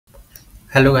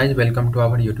Hello guys, welcome to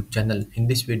our YouTube channel. In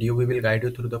this video, we will guide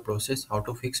you through the process how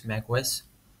to fix macOS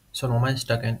Sonoma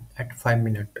Stuck at 5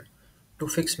 minutes. To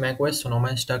fix macOS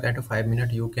Sonoma Stuck at 5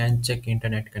 minutes, you can check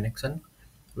internet connection,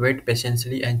 wait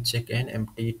patiently and check and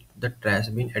empty the trash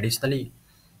bin. Additionally,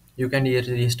 you can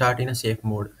restart in a safe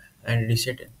mode and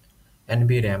reset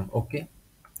NVRAM. Okay.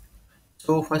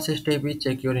 So first step is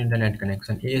check your internet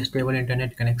connection. A stable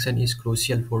internet connection is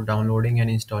crucial for downloading and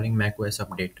installing macOS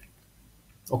update.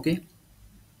 Okay.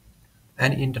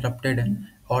 An interrupted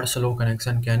or slow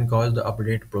connection can cause the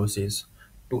update process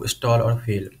to stall or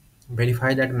fail.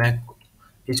 Verify that Mac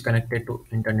is connected to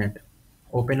internet.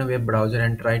 Open a web browser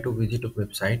and try to visit a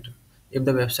website. If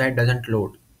the website doesn't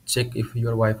load, check if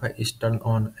your Wi-Fi is turned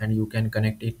on and you can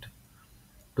connect it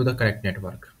to the correct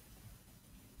network.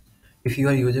 If you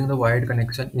are using the wired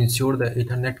connection, ensure the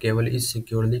Ethernet cable is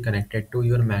securely connected to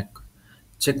your Mac.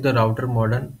 Check the router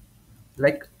modem.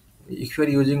 Like if you are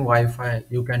using Wi-Fi,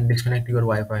 you can disconnect your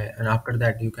Wi-Fi and after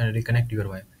that you can reconnect your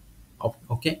Wi-Fi.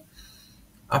 Okay.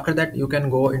 After that you can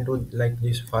go into like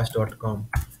this fast.com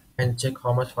and check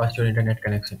how much fast your internet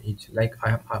connection is. Like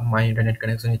my internet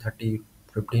connection is 30,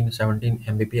 15, 17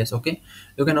 Mbps. Okay.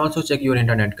 You can also check your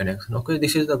internet connection. Okay.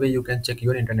 This is the way you can check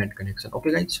your internet connection.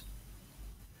 Okay guys.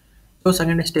 So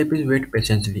second step is wait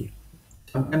patiently.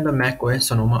 Sometimes the macOS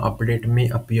Sonoma update may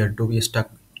appear to be stuck.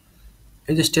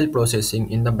 Is still processing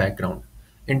in the background.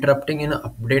 Interrupting an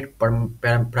update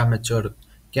premature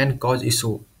can cause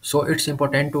issue. So it's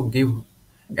important to give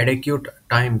adequate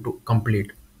time to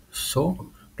complete.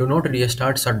 So do not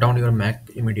restart, shut down your Mac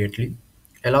immediately.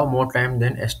 Allow more time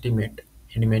than estimate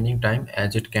remaining time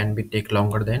as it can be take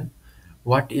longer than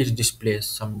what is displayed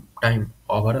some time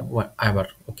over hour.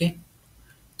 Okay.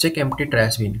 Check empty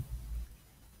trash bin.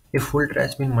 A full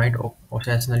trash bin might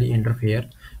occasionally interfere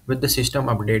with the system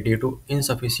update due to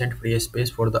insufficient free space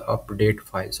for the update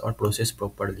files or process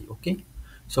properly. Okay,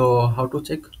 so how to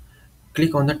check?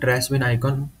 Click on the trash bin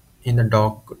icon in the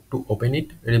dock to open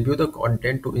it. Review the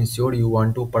content to ensure you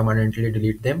want to permanently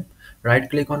delete them. Right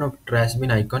click on a trash bin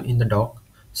icon in the dock.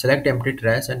 Select empty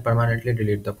trash and permanently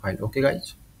delete the file. Okay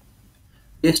guys.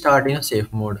 Restart in a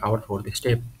safe mode, our fourth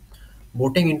step.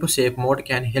 Booting into safe mode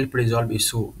can help resolve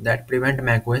issues that prevent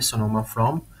macOS Sonoma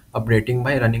from updating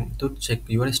by running to check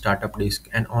your startup disk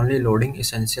and only loading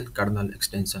essential kernel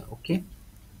extension. Okay.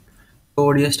 So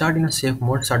restart in a safe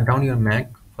mode, shut down your Mac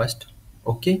first.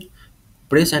 Okay.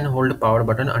 Press and hold power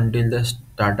button until the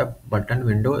startup button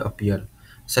window appear.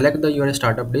 Select your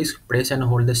startup disk, press and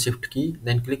hold the shift key,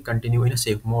 then click continue in a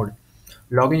safe mode.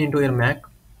 Log in into your Mac.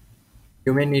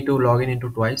 You may need to log in into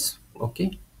twice.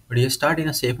 Okay. Restart in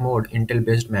a safe mode Intel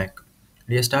based Mac.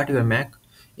 Restart your Mac.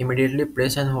 Immediately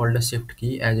press and hold the shift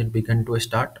key as it begins to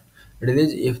start.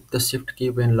 Release if the shift key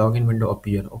when login window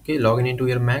appear. Okay. Login into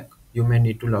your Mac. You may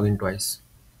need to log in twice.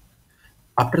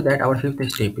 After that, our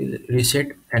fifth step is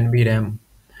reset NVRAM.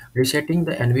 Resetting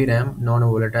the NVRAM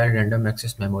non-volatile random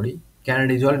access memory can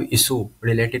resolve issue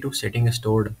related to setting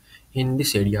stored in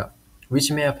this area,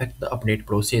 which may affect the update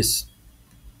process.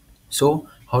 So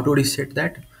how to reset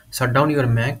that? Shut down your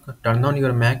Mac, turn on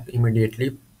your Mac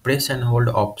immediately, press and hold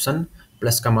option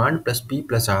plus command plus P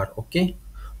plus R. Okay.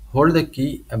 Hold the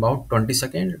key about 20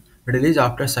 seconds. Release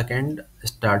after second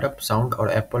startup sound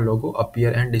or Apple logo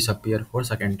appear and disappear for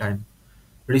second time.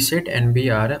 Reset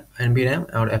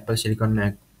NVRAM or Apple Silicon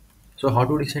Mac. So how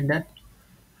to reset that?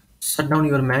 Shut down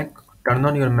your Mac, turn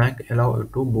on your Mac, allow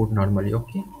it to boot normally.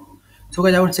 Okay. So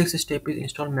guys, our sixth step is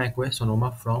install macOS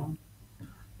Sonoma from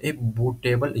a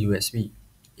bootable USB.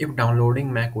 If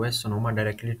downloading macOS Sonoma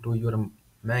directly to your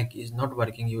Mac is not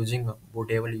working, using a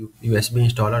bootable USB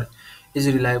installer is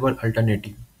a reliable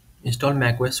alternative. Install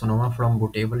macOS Sonoma from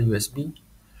bootable USB.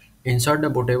 Insert the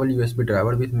bootable USB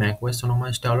driver with macOS Sonoma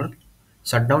installer.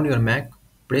 Shut down your Mac.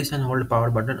 Press and hold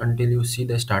power button until you see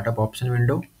the startup option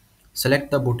window. Select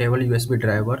the bootable USB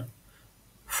driver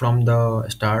from the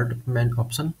start menu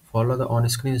option. Follow the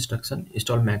on-screen instruction.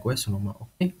 Install macOS Sonoma.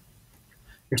 Okay.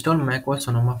 Install macOS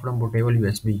Sonoma from bootable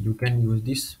USB. You can use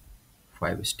this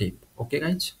 5 step. Okay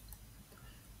guys.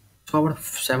 So our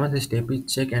seventh step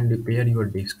is check and repair your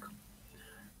disk.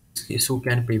 This issue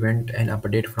can prevent an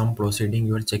update from proceeding.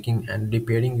 Your checking and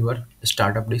repairing your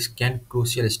startup disk can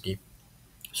crucial step.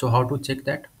 So how to check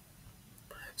that?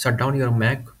 Shut down your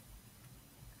Mac.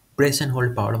 Press and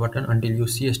hold power button until you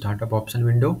see a startup option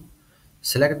window.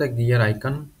 Select the gear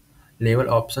icon,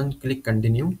 label option, click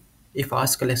continue. If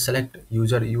asked select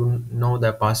user, you know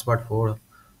the password for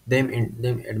them in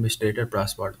them administrator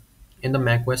password. In the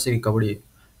macOS recovery,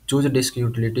 choose disk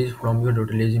utilities from your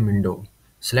utility window.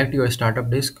 Select your startup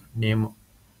disk, name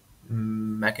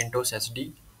Macintosh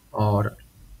SD or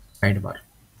sidebar.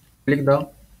 Click the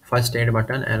first aid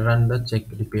button and run the check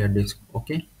repair disk.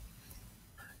 Okay.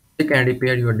 Check and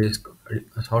repair your disk.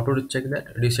 How to check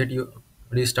that?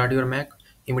 Restart your Mac.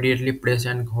 Immediately press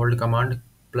and hold Command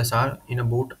plus R in a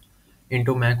boot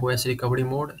into macOS recovery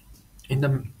mode. In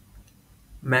the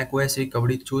macOS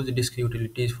recovery, choose disk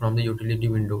utilities from the utility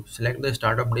window. Select the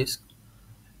startup disk,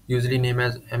 usually named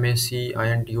as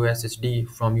MACINTOSSD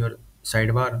from your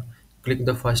sidebar. Click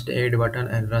the first aid button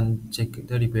and run check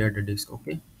the repaired disk.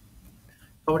 Okay.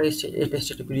 Or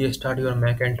HTTP restart your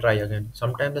Mac and try again.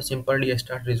 Sometimes the simple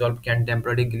restart resolve can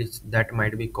temporarily glitch that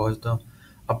might be cause the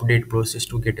update process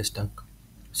to get stuck.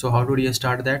 So how to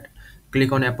restart that?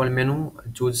 Click on Apple menu,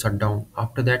 choose shutdown.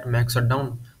 After that Mac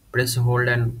shutdown, press hold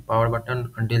and power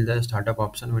button until the startup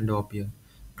option window appear.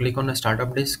 Click on the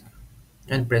startup disk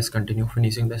and press continue,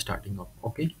 finishing the starting up.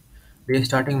 Okay.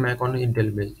 Restarting Mac on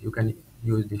Intel base. You can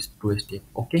use this two step.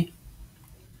 Okay.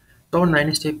 So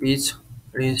 9 step is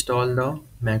reinstall the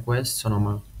macOS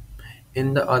Sonoma.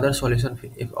 In the other solution,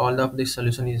 if all of this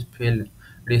solution is failed,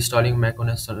 reinstalling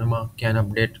macOS Sonoma can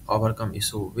update overcome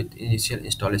issue with initial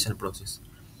installation process.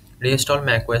 Reinstall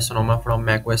macOS Sonoma from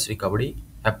macOS Recovery,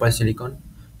 Apple Silicon.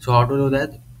 So how to do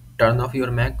that? Turn off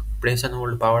your Mac, press and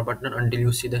hold power button until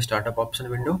you see the startup option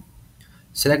window.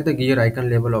 Select the gear icon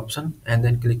label option and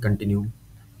then click continue.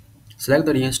 Select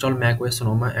the reinstall macOS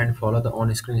Sonoma and follow the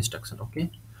on-screen instruction. Okay.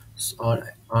 So,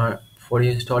 for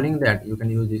installing that, you can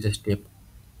use this step.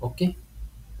 Okay.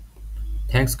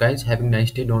 Thanks, guys. Having a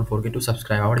nice day. Don't forget to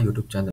subscribe our YouTube channel.